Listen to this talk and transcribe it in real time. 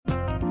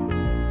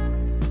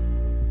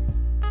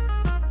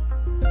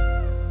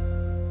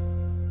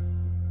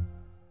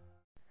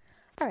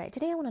All right,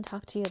 today I want to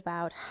talk to you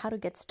about how to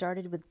get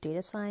started with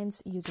data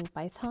science using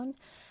Python.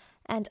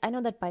 And I know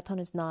that Python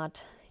is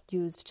not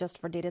used just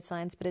for data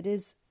science, but it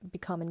is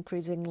become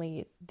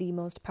increasingly the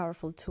most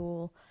powerful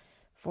tool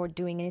for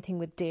doing anything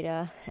with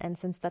data. And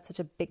since that's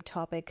such a big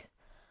topic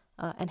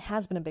and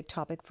has been a big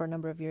topic for a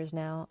number of years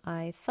now,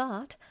 I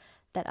thought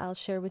that I'll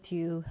share with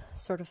you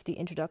sort of the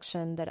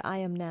introduction that I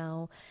am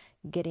now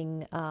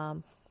getting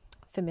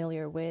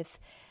familiar with.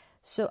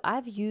 So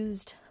I've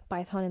used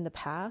Python in the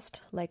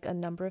past, like a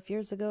number of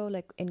years ago,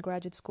 like in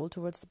graduate school,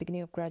 towards the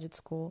beginning of graduate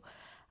school,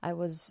 I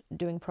was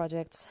doing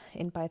projects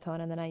in Python,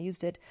 and then I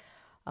used it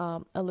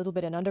a little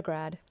bit in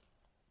undergrad.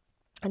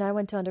 And I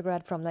went to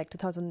undergrad from like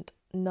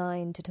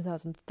 2009 to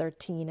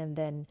 2013, and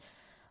then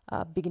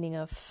beginning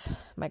of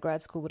my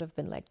grad school would have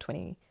been like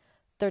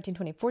 2013,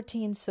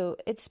 2014. So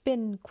it's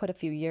been quite a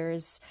few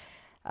years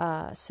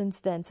since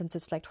then, since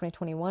it's like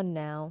 2021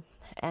 now.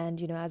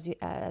 And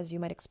as you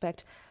might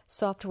expect,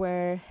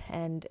 software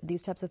and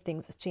these types of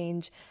things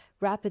change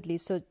rapidly.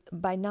 So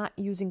by not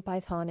using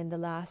Python in the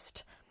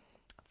last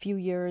few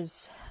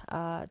years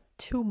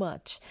too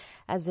much,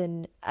 as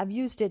in I've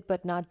used it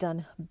but not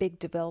done big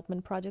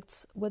development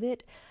projects with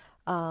it.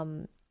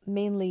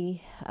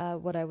 Mainly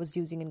what I was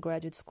using in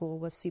graduate school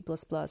was C++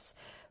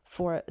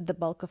 for the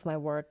bulk of my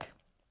work.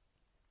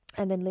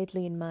 And then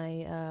lately in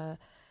my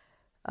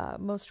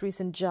most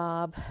recent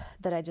job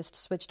that I just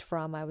switched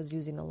from, I was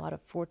using a lot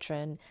of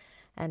Fortran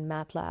and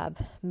MATLAB,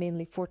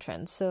 mainly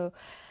Fortran. So,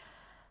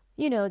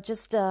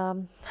 just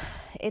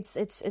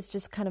it's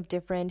just kind of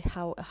different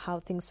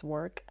how things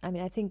work. I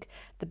mean, I think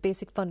the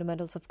basic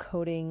fundamentals of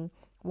coding,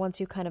 once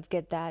you kind of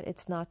get that,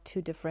 it's not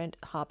too different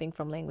hopping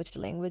from language to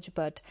language,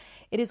 but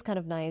it is kind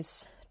of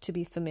nice to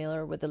be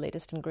familiar with the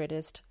latest and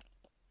greatest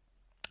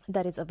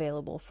that is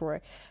available for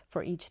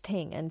each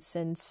thing. And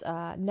since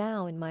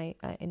now in my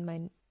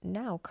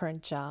now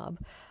current job,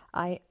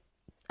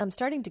 I'm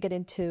starting to get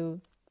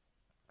into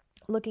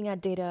looking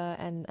at data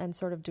and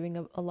sort of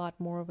doing a lot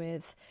more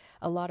with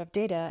a lot of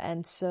data.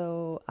 And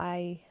so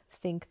I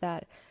think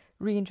that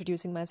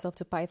reintroducing myself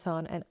to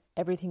Python and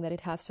everything that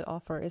it has to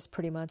offer is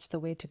pretty much the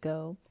way to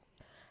go.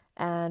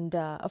 And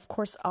of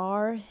course,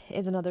 R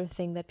is another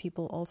thing that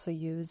people also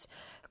use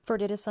for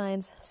data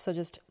science. So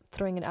just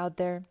throwing it out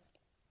there.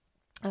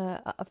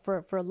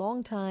 For a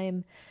long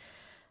time,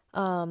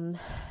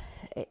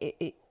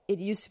 it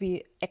used to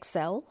be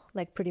Excel.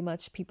 Like pretty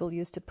much people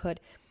used to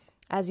put,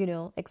 as you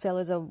know, Excel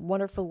is a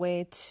wonderful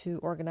way to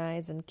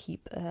organize and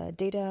keep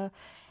data.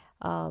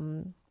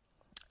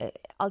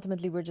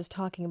 Ultimately, we're just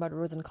talking about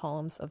rows and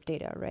columns of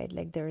data, right?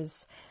 Like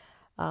there's,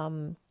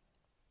 you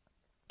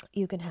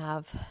can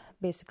have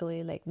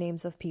basically like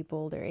names of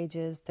people, their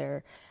ages,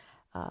 their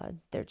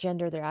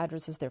gender, their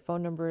addresses, their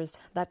phone numbers,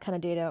 that kind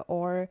of data,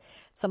 or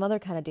some other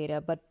kind of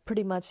data. But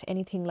pretty much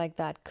anything like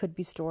that could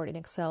be stored in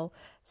Excel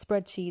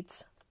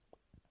spreadsheets.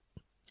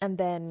 And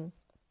then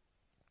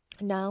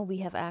now we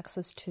have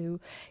access to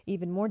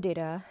even more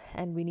data,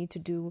 and we need to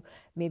do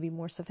maybe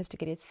more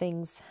sophisticated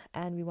things,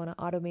 and we want to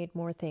automate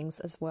more things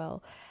as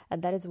well.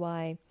 And that is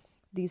why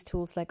these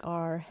tools like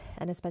R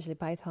and especially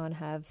Python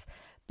have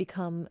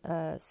become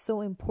so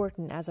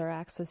important, as our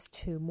access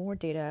to more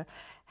data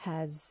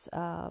has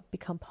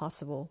become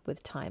possible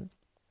with time.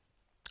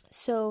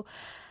 So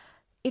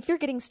if you're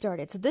getting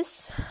started, so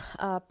this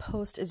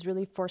post is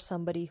really for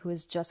somebody who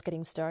is just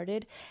getting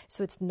started.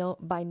 So it's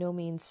by no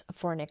means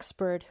for an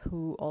expert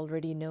who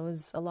already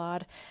knows a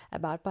lot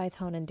about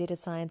Python and data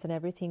science and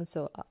everything.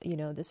 So,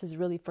 this is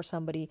really for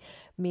somebody,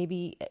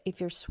 maybe if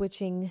you're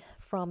switching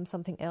from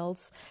something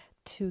else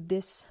to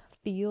this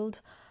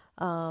field,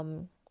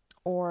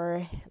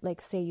 or like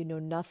say you know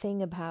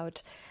nothing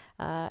about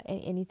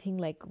anything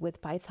like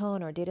with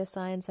Python or data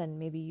science, and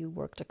maybe you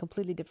worked a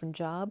completely different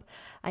job.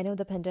 I know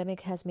the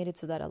pandemic has made it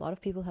so that a lot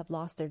of people have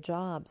lost their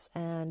jobs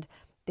and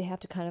they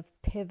have to kind of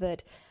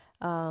pivot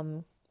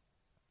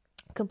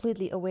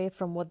completely away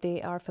from what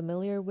they are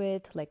familiar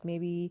with. Like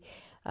maybe,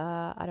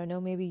 I don't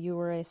know, maybe you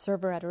were a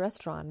server at a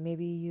restaurant,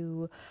 maybe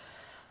you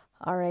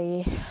are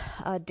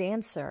a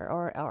dancer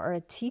or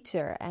a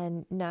teacher,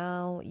 and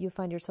now you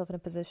find yourself in a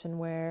position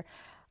where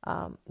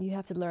you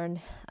have to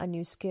learn a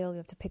new skill, you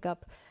have to pick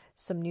up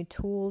some new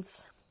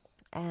tools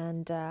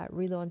and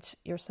relaunch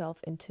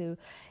yourself into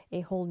a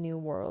whole new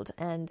world.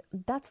 And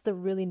that's the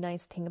really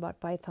nice thing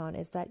about Python,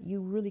 is that you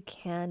really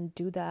can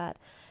do that,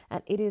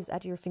 and it is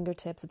at your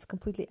fingertips. It's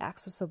completely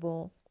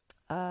accessible.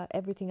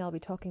 Everything I'll be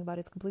talking about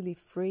is completely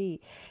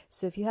free.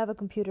 So if you have a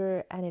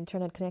computer and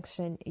internet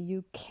connection,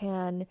 you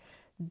can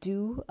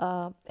do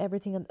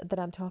everything that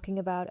I'm talking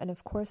about. And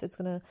of course, it's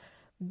going to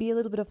be a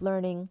little bit of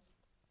learning,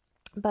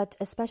 but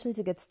especially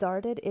to get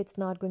started, it's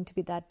not going to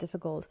be that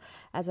difficult,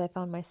 as I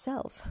found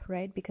myself,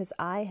 right? Because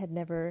I had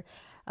never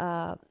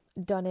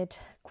done it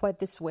quite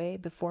this way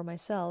before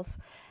myself.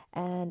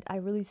 And I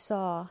really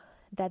saw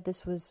that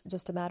this was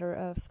just a matter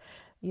of,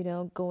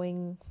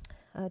 going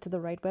to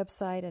the right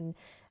website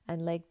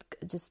and like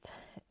just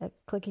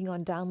clicking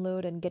on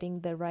download and getting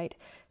the right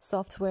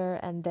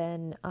software, and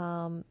then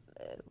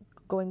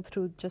going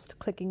through just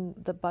clicking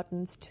the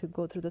buttons to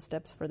go through the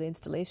steps for the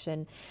installation.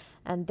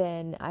 And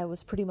then I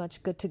was pretty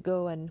much good to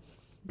go and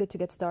good to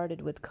get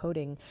started with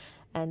coding.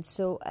 And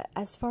so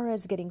as far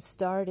as getting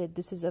started,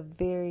 this is a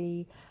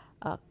very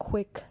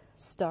quick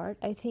start,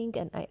 I think,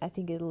 and I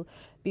think it'll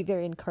be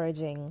very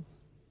encouraging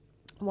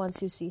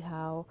once you see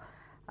how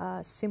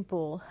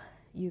simply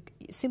you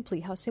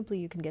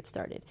can get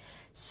started.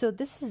 So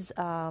this is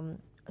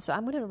so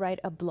I'm going to write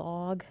a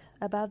blog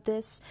about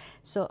this.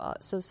 So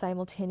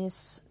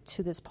simultaneous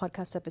to this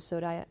podcast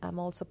episode, I'm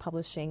also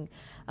publishing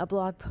a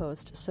blog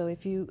post. So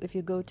if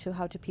you go to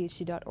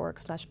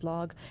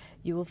howtophd.org/blog,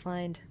 you will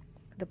find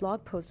the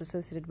blog post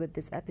associated with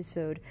this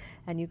episode,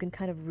 and you can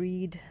kind of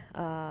read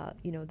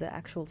the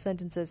actual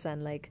sentences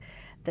and like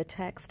the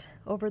text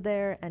over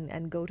there,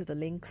 and go to the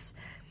links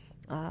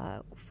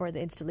for the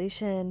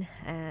installation.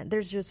 And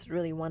there's just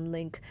really one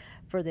link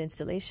for the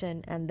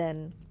installation, and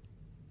then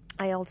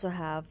I also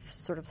have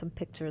sort of some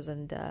pictures,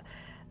 and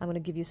I'm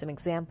going to give you some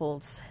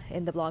examples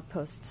in the blog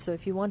post. So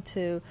if you want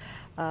to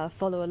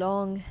follow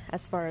along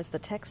as far as the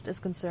text is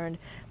concerned,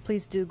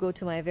 please do go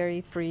to my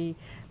very free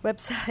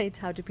website,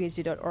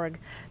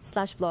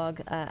 howtophd.org/blog,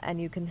 and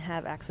you can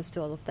have access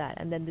to all of that.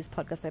 And then this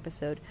podcast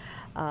episode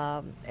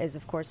is,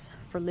 of course,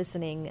 for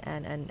listening,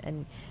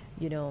 and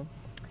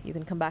you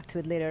can come back to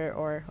it later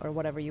or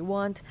whatever you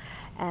want.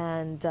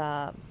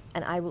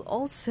 And I will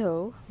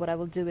also, what I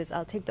will do is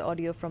I'll take the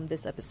audio from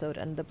this episode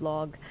and the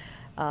blog,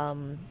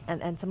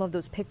 and some of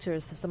those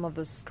pictures, some of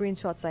those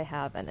screenshots I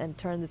have, and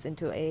turn this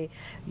into a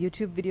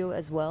YouTube video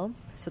as well,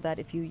 so that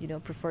if you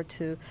prefer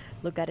to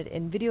look at it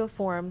in video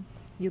form,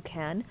 you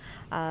can.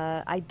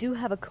 I do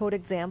have a code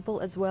example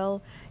as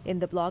well in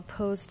the blog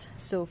post,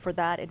 so for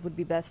that it would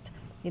be best,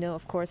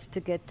 of course, to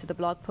get to the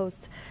blog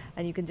post,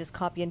 and you can just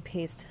copy and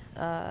paste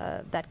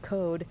that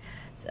code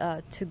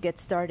to get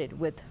started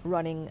with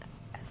running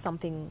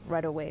something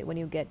right away when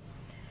you get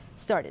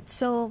started.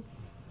 So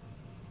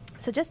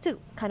just to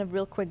kind of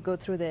real quick go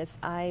through this,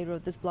 I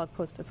wrote this blog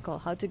post that's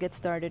called How to Get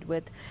Started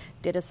with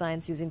Data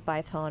Science Using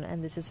Python,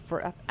 and this is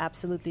for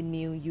absolutely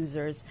new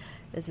users.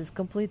 This is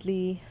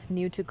completely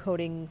new to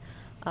coding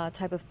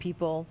type of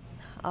people.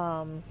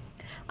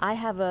 I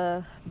have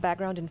a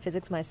background in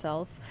physics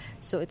myself,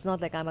 so it's not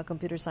like I'm a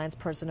computer science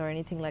person or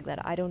anything like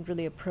that. I don't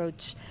really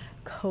approach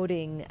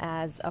coding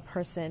as a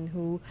person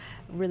who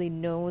really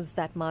knows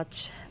that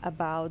much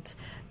about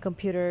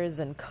computers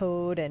and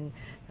code and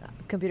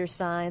computer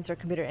science or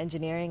computer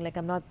engineering. Like,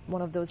 I'm not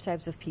one of those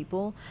types of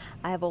people.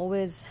 I have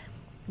always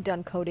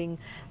done coding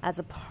as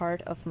a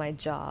part of my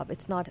job.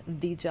 It's not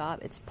the job,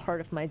 it's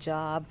part of my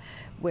job,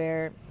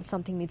 where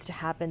something needs to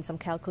happen, some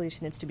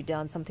calculation needs to be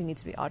done, something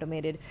needs to be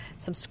automated,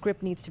 some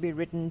script needs to be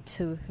written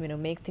to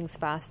make things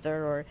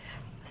faster or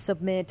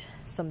submit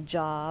some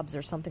jobs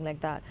or something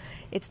like that.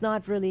 It's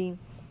not really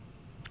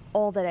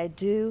all that I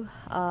do,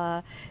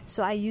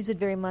 so I use it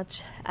very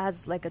much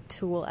as like a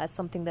tool, as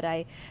something that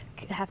I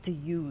have to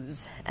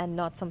use, and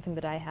not something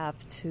that I have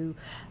to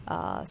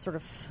sort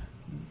of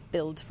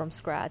build from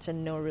scratch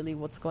and know really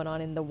what's going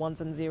on in the ones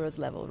and zeros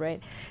level,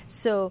 right?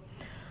 So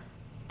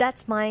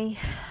that's my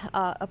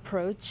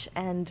approach,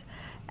 and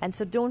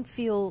so don't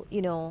feel,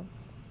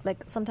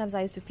 like sometimes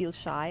I used to feel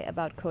shy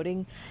about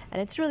coding,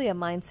 and it's really a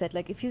mindset.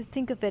 Like, if you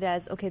think of it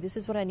as, okay, this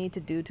is what I need to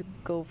do to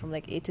go from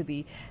like A to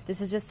B, this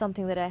is just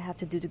something that I have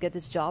to do to get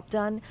this job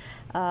done,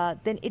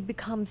 then it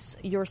becomes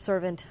your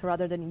servant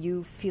rather than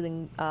you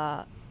feeling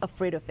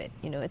afraid of it.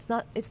 It's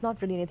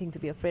not really anything to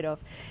be afraid of.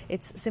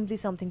 It's simply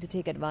something to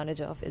take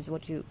advantage of, is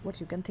what you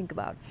can think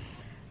about.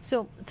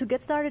 So to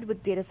get started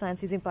with data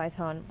science using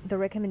Python, the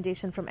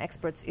recommendation from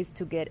experts is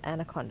to get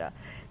Anaconda.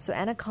 So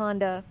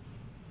Anaconda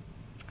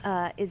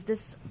is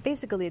this,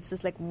 basically it's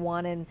this like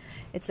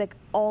it's like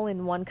all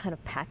in one kind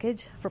of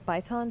package for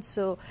Python.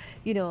 So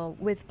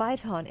with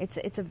Python,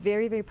 it's a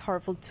very, very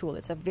powerful tool.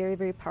 It's a very,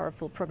 very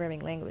powerful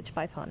programming language,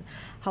 Python.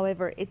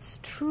 However, its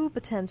true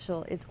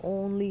potential is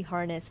only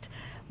harnessed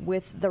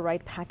with the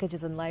right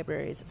packages and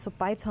libraries. So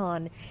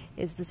Python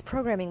is this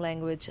programming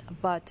language,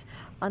 but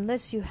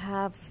unless you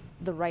have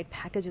the right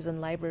packages and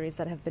libraries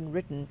that have been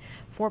written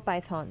for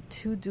Python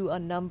to do a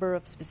number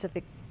of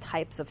specific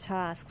types of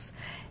tasks,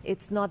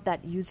 it's not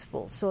that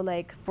useful. So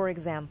like, for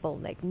example,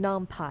 like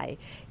NumPy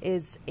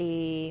is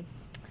a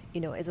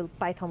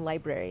Python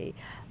library,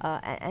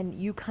 and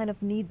you kind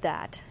of need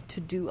that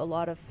to do a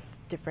lot of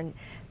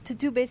to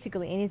do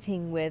basically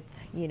anything with,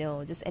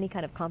 just any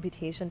kind of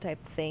computation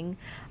type thing.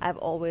 I've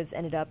always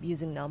ended up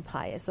using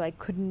NumPy, so I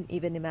couldn't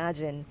even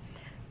imagine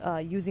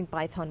using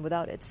Python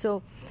without it.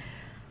 So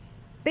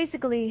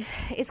basically,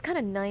 it's kind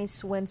of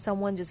nice when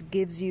someone just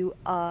gives you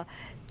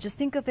just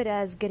think of it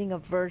as getting a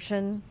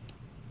version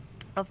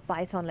of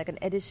Python, like an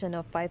edition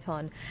of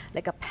Python,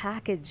 like a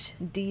package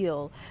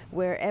deal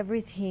where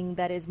everything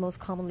that is most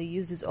commonly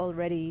used is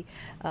already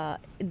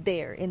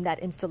there in that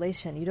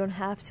installation. You don't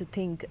have to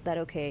think that,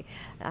 okay,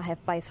 I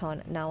have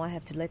Python, now I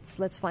have to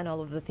let's find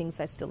all of the things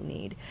I still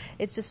need.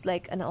 It's just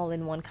like an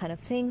all-in-one kind of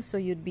thing. So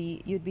you'd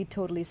be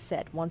totally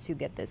set once you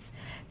get this.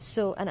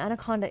 So an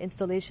Anaconda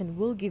installation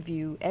will give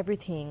you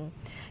everything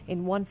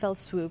in one fell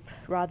swoop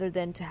rather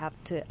than to have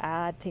to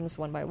add things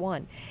one by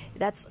one.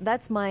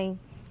 That's my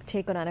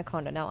take on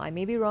Anaconda. Now, I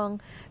may be wrong.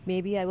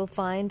 Maybe I will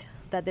find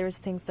that there's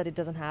things that it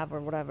doesn't have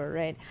or whatever,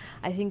 right?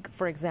 I think,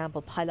 for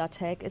example,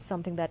 Pilotech is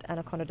something that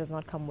Anaconda does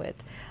not come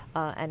with.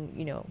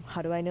 And,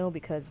 how do I know?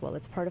 Because, well,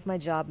 it's part of my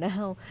job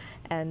now.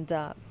 And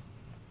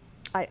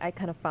I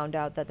kind of found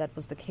out that that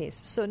was the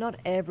case. So not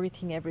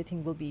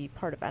everything will be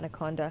part of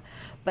Anaconda.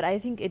 But I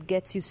think it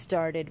gets you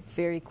started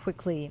very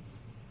quickly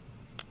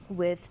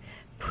with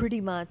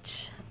pretty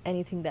much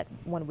anything that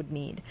one would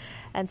need.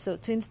 And so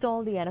to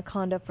install the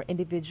Anaconda for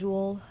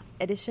individual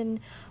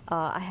edition,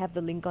 I have the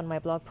link on my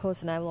blog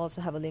post, and I will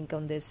also have a link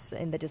on this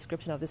in the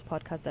description of this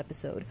podcast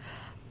episode.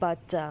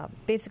 But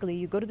basically,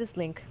 you go to this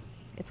link.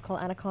 It's called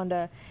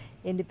Anaconda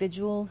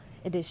Individual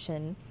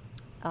Edition.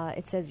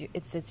 It says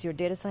it's your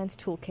data science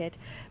toolkit,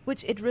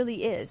 which it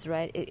really is,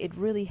 right? It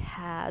really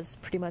has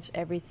pretty much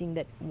everything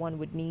that one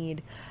would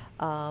need.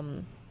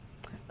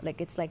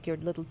 Like it's like your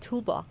little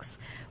toolbox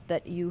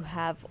that you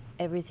have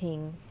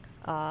everything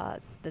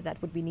that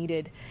would be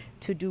needed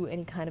to do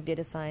any kind of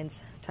data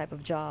science type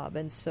of job.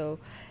 And so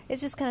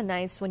it's just kind of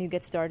nice when you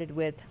get started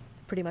with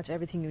pretty much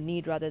everything you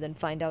need rather than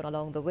find out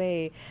along the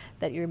way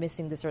that you're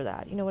missing this or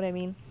that. You know what I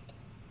mean?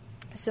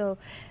 So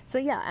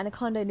yeah,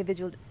 Anaconda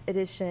Individual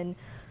Edition.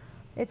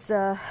 It's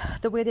the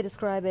way they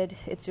describe it.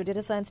 It's your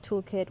data science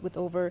toolkit with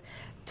over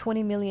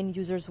 20 million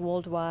users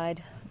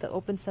worldwide. The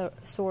open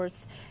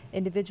source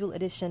individual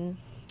edition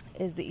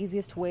is the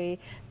easiest way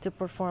to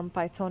perform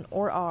Python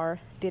or R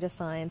data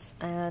science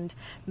and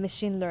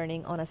machine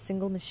learning on a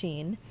single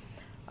machine.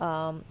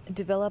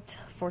 Developed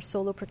for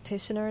solo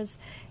practitioners,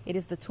 it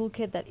is the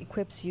toolkit that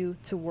equips you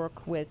to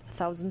work with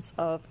thousands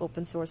of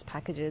open source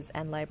packages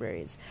and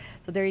libraries.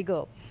 So there you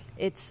go.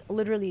 It's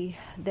literally,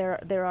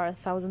 there are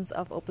thousands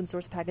of open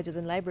source packages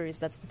and libraries.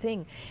 That's the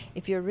thing.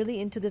 If you're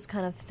really into this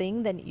kind of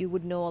thing, then you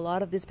would know a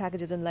lot of these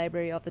packages and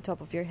library off the top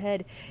of your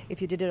head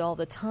if you did it all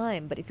the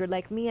time. But if you're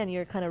like me and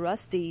you're kind of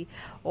rusty,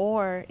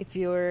 or if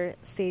you're,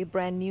 say,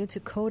 brand new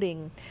to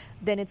coding,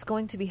 then it's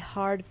going to be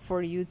hard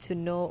for you to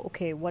know,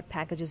 okay, what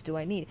packages do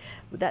I need?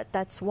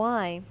 That's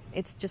why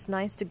it's just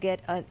nice to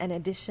get an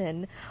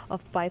edition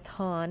of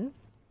Python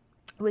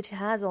which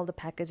has all the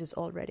packages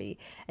already,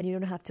 and you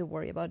don't have to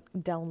worry about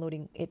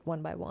downloading it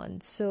one by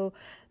one. So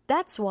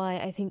that's why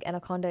I think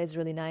Anaconda is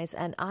really nice,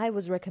 and I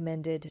was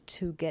recommended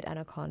to get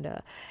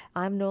Anaconda.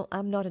 I'm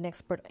not an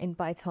expert in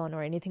Python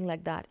or anything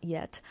like that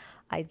yet.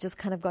 I just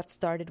kind of got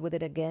started with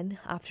it again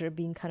after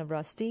being kind of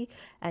rusty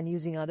and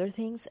using other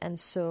things, and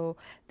so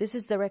this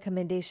is the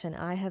recommendation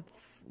I have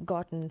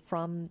gotten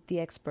from the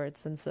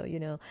experts, and so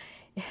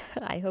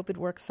I hope it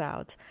works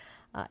out.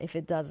 If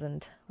it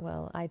doesn't,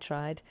 well, I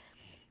tried.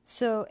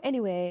 So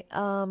anyway,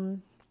 the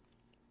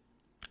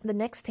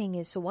next thing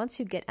is, so once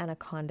you get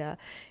Anaconda,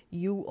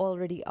 you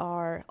already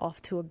are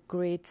off to a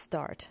great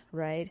start,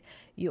 right?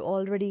 You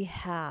already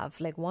have,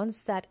 like,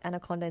 once that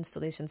Anaconda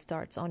installation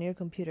starts on your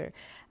computer,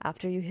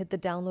 after you hit the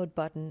download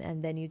button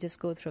and then you just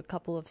go through a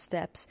couple of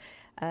steps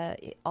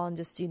on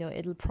just,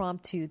 it'll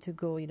prompt you to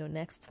go,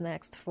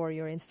 next for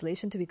your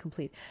installation to be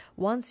complete.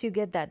 Once you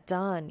get that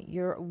done,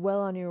 you're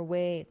well on your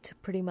way to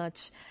pretty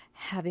much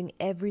having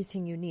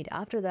everything you need.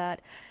 After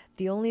that,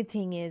 the only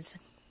thing is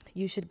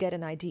you should get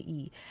an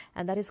IDE,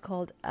 and that is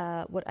called,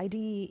 what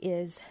IDE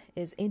is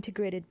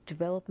Integrated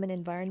Development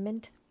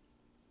Environment.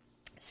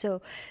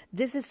 So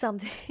this is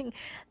something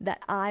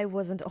that I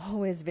wasn't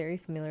always very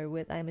familiar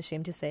with, I'm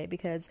ashamed to say,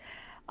 because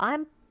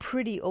I'm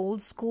pretty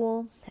old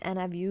school and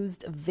I've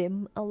used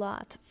Vim a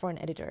lot for an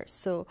editor.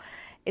 So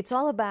it's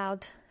all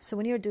about, so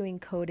when you're doing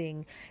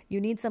coding,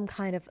 you need some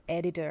kind of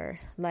editor,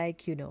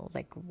 like,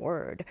 like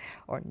Word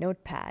or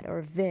Notepad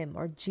or Vim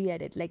or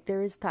gedit. Like,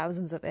 there is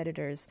thousands of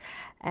editors,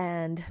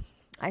 and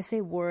I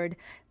say Word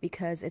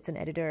because it's an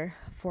editor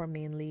for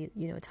mainly,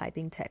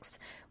 typing text.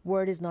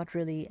 Word is not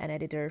really an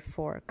editor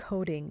for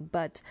coding,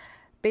 but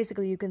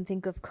basically you can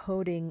think of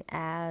coding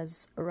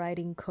as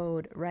writing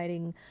code,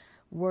 writing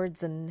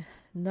words and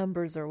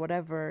numbers or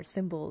whatever,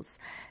 symbols,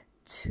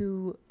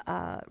 to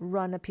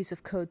run a piece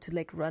of code,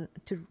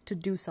 to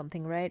do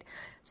something, right?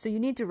 So you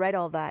need to write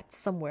all that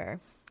somewhere,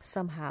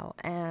 somehow,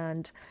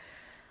 and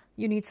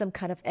you need some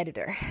kind of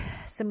editor,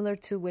 similar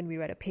to when we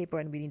write a paper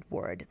and we need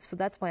Word. So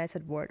that's why I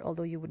said Word,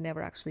 although you would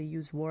never actually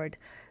use Word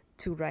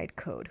to write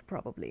code,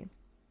 probably.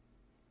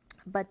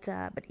 But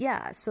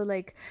yeah, so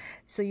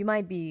you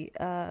might be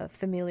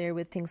familiar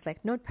with things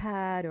like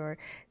Notepad, or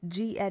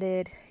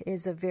gedit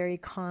is a very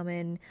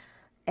common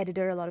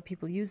editor. A lot of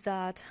people use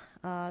that.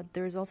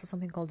 There is also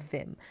something called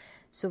Vim.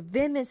 So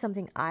Vim is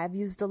something I've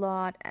used a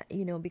lot,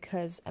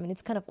 because,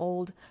 it's kind of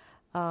old.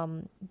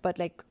 But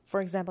like,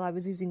 for example, I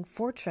was using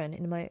Fortran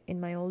in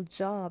my old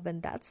job,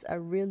 and that's a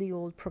really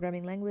old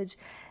programming language,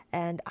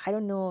 and I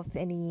don't know if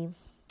any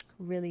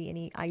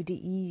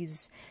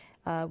IDEs,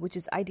 which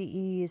is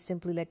IDE is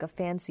simply like a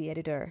fancy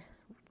editor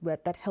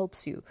that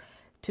helps you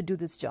to do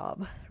this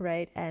job,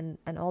 right? And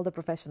all the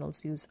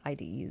professionals use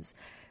IDEs,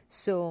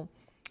 so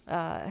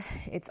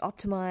it's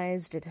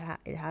optimized.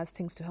 It has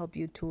things to help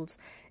you, tools.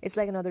 It's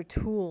like another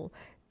tool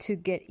to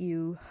get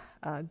you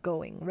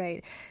going,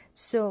 right?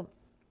 So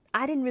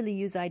I didn't really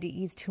use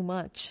IDEs too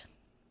much,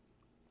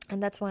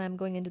 and that's why I'm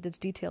going into this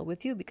detail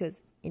with you,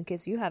 because in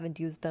case you haven't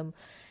used them,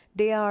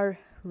 they are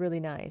really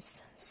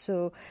nice.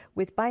 So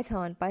with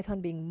Python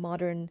being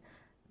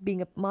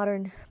a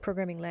modern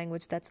programming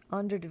language that's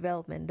under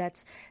development,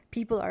 that's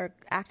people are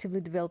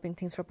actively developing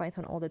things for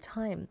Python all the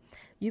time,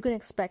 you can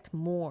expect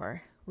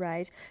more,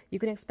 right? You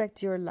can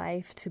expect your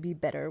life to be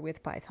better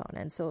with Python,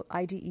 and so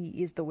IDE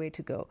is the way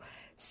to go.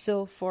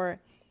 So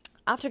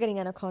after getting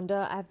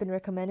Anaconda, I've been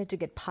recommended to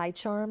get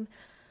PyCharm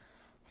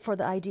for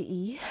the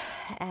IDE.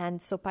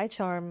 And so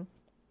PyCharm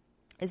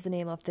is the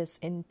name of this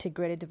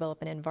integrated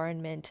development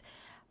environment.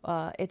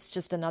 It's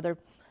just another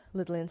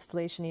little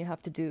installation you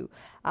have to do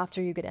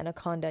after you get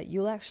Anaconda.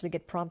 You'll actually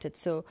get prompted.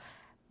 So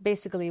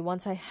basically,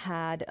 once I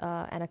had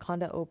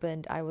Anaconda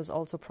opened, I was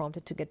also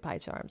prompted to get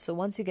PyCharm. So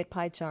once you get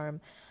PyCharm,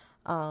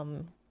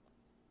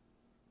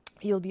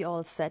 you'll be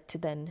all set to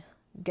then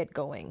get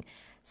going.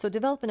 So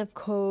development of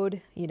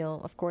code,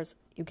 of course,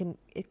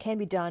 it can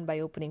be done by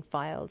opening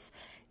files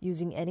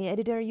using any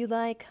editor you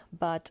like,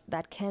 but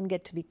that can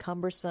get to be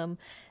cumbersome,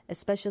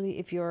 especially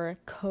if your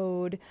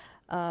code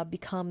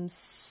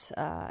gets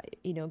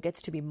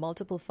to be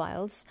multiple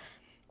files.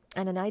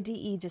 And an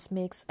IDE just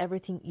makes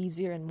everything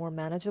easier and more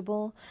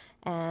manageable.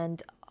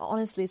 And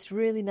honestly, it's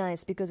really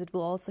nice because it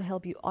will also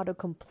help you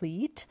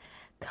autocomplete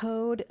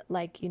code,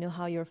 like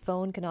how your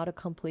phone can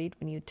autocomplete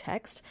when you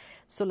text.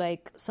 So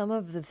like some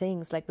of the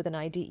things, like with an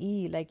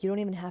IDE, like you don't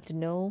even have to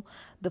know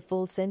the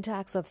full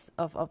syntax of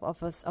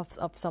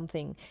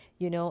something.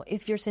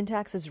 If your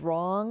syntax is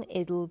wrong,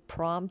 it'll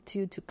prompt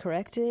you to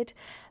correct it.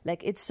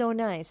 Like, it's so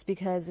nice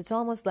because it's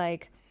almost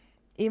like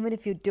even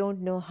if you don't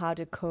know how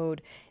to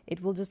code,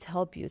 it will just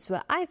help you. So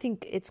I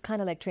think it's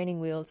kind of like training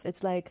wheels.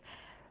 It's like,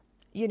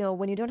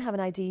 when you don't have an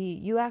IDE,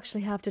 you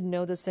actually have to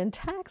know the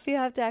syntax. You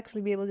have to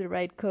actually be able to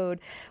write code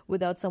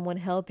without someone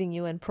helping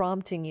you and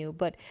prompting you.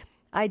 But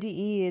IDE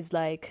is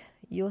like,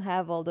 you'll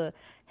have all the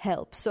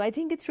help. So I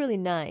think it's really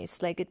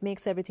nice. Like, it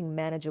makes everything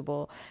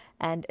manageable,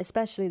 and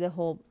especially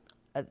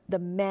the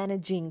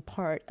managing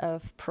part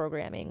of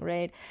programming,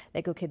 right?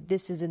 Like, okay,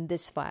 this is in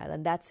this file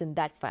and that's in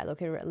that file.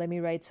 Okay, let me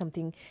write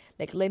something,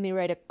 like let me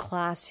write a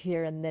class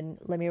here and then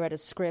let me write a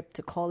script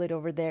to call it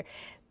over there.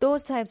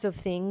 Those types of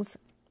things.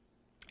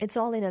 It's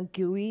all in a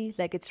GUI,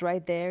 like it's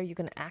right there. You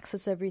can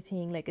access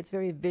everything, like it's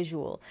very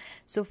visual.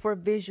 So for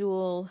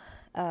visual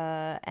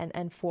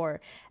and for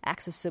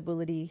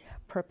accessibility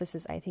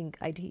purposes, I think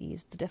IDE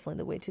is definitely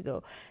the way to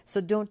go. So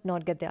don't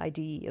not get the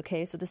IDE,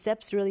 okay? So the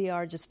steps really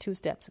are just 2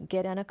 steps.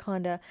 Get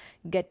Anaconda,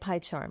 get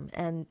PyCharm,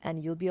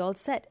 and you'll be all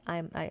set,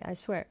 I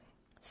swear.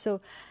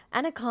 So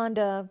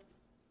Anaconda,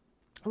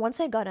 once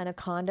I got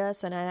Anaconda,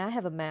 and I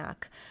have a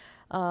Mac,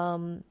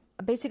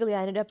 basically I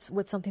ended up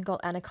with something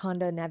called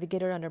Anaconda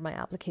Navigator under my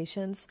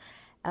applications,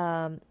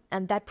 and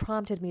that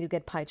prompted me to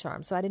get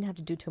PyCharm, so I didn't have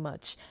to do too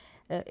much.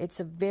 It's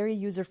a very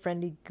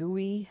user-friendly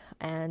GUI,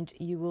 and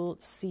you will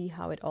see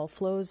how it all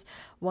flows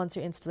once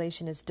your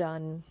installation is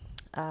done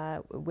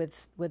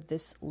with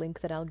this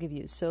link that I'll give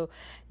you. So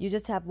you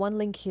just have one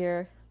link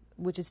here,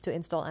 which is to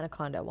install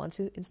Anaconda. Once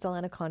you install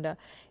Anaconda,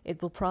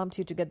 it will prompt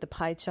you to get the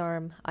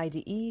PyCharm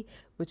IDE,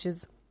 which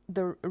is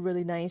the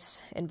really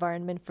nice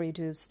environment for you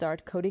to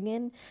start coding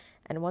in.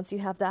 And once you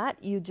have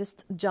that, you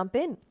just jump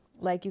in.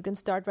 Like, you can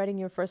start writing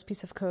your first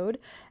piece of code.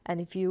 And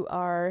if you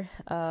are,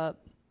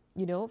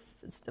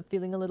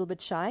 feeling a little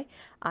bit shy,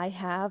 I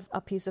have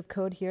a piece of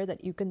code here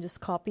that you can just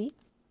copy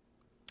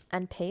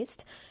and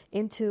paste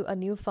into a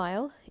new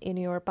file in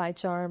your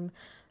PyCharm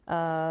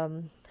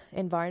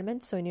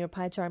environment. So in your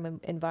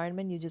PyCharm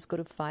environment, you just go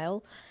to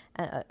File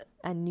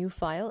and New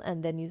File,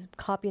 and then you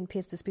copy and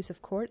paste this piece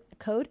of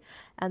code.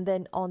 And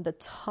then on the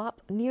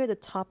top, near the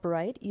top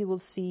right, you will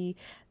see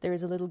there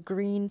is a little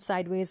green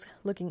sideways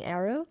looking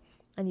arrow,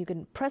 and you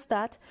can press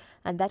that,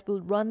 and that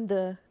will run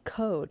the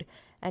code,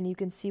 and you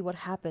can see what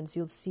happens.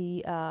 You'll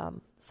see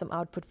some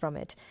output from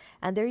it.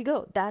 And there you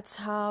go. That's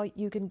how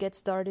you can get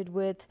started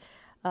with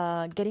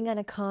getting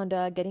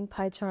Anaconda, getting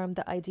PyCharm,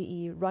 the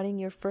IDE, running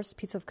your first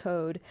piece of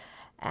code,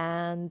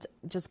 and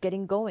just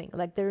getting going.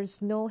 Like,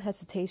 there's no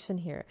hesitation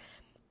here.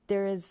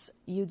 These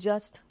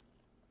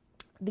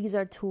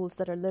are tools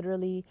that are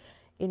literally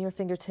in your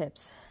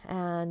fingertips.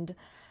 And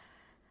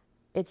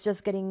it's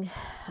just getting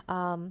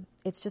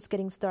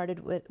started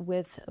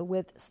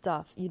with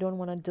stuff. You don't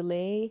want to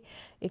delay.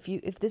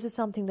 If this is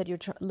something that you're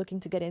looking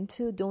to get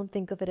into, don't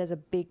think of it as a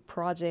big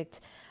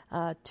project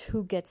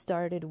to get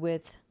started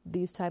with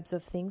these types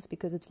of things,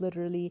 because it's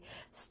literally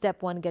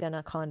step 1, get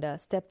Anaconda,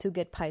 step 2,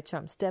 get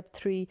PyCharm, step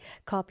 3,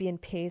 copy and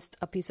paste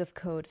a piece of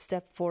code,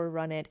 step 4,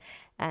 run it,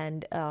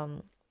 and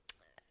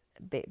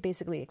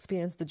basically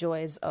experience the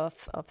joys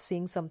of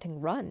seeing something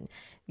run,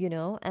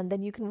 and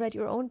then you can write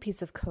your own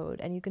piece of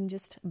code and you can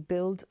just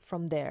build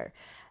from there.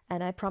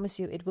 And I promise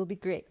you it will be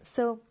great.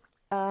 So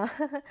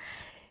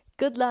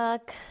good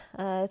luck.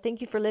 Thank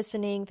you for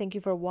listening. Thank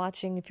you for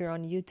watching if you're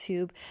on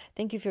YouTube.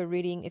 Thank you for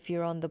reading if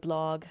you're on the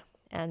blog.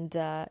 And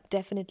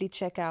definitely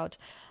check out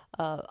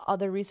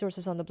other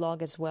resources on the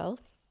blog as well,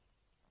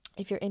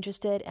 if you're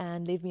interested,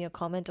 and leave me a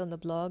comment on the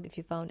blog if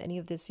you found any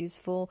of this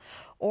useful,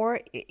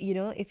 or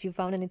if you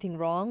found anything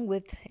wrong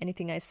with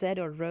anything I said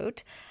or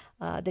wrote,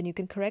 then you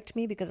can correct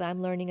me, because I'm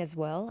learning as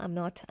well. I'm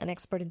not an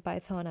expert in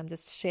Python. I'm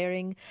just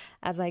sharing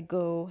as I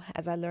go,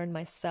 as I learn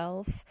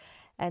myself.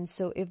 And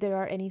so if there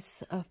are any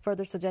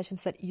further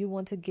suggestions that you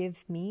want to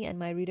give me and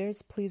my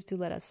readers, please do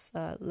let us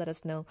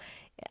know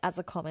as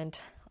a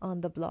comment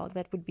on the blog.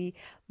 That would be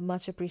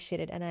much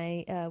appreciated. And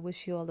I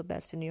wish you all the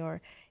best in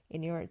your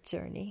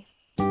journey.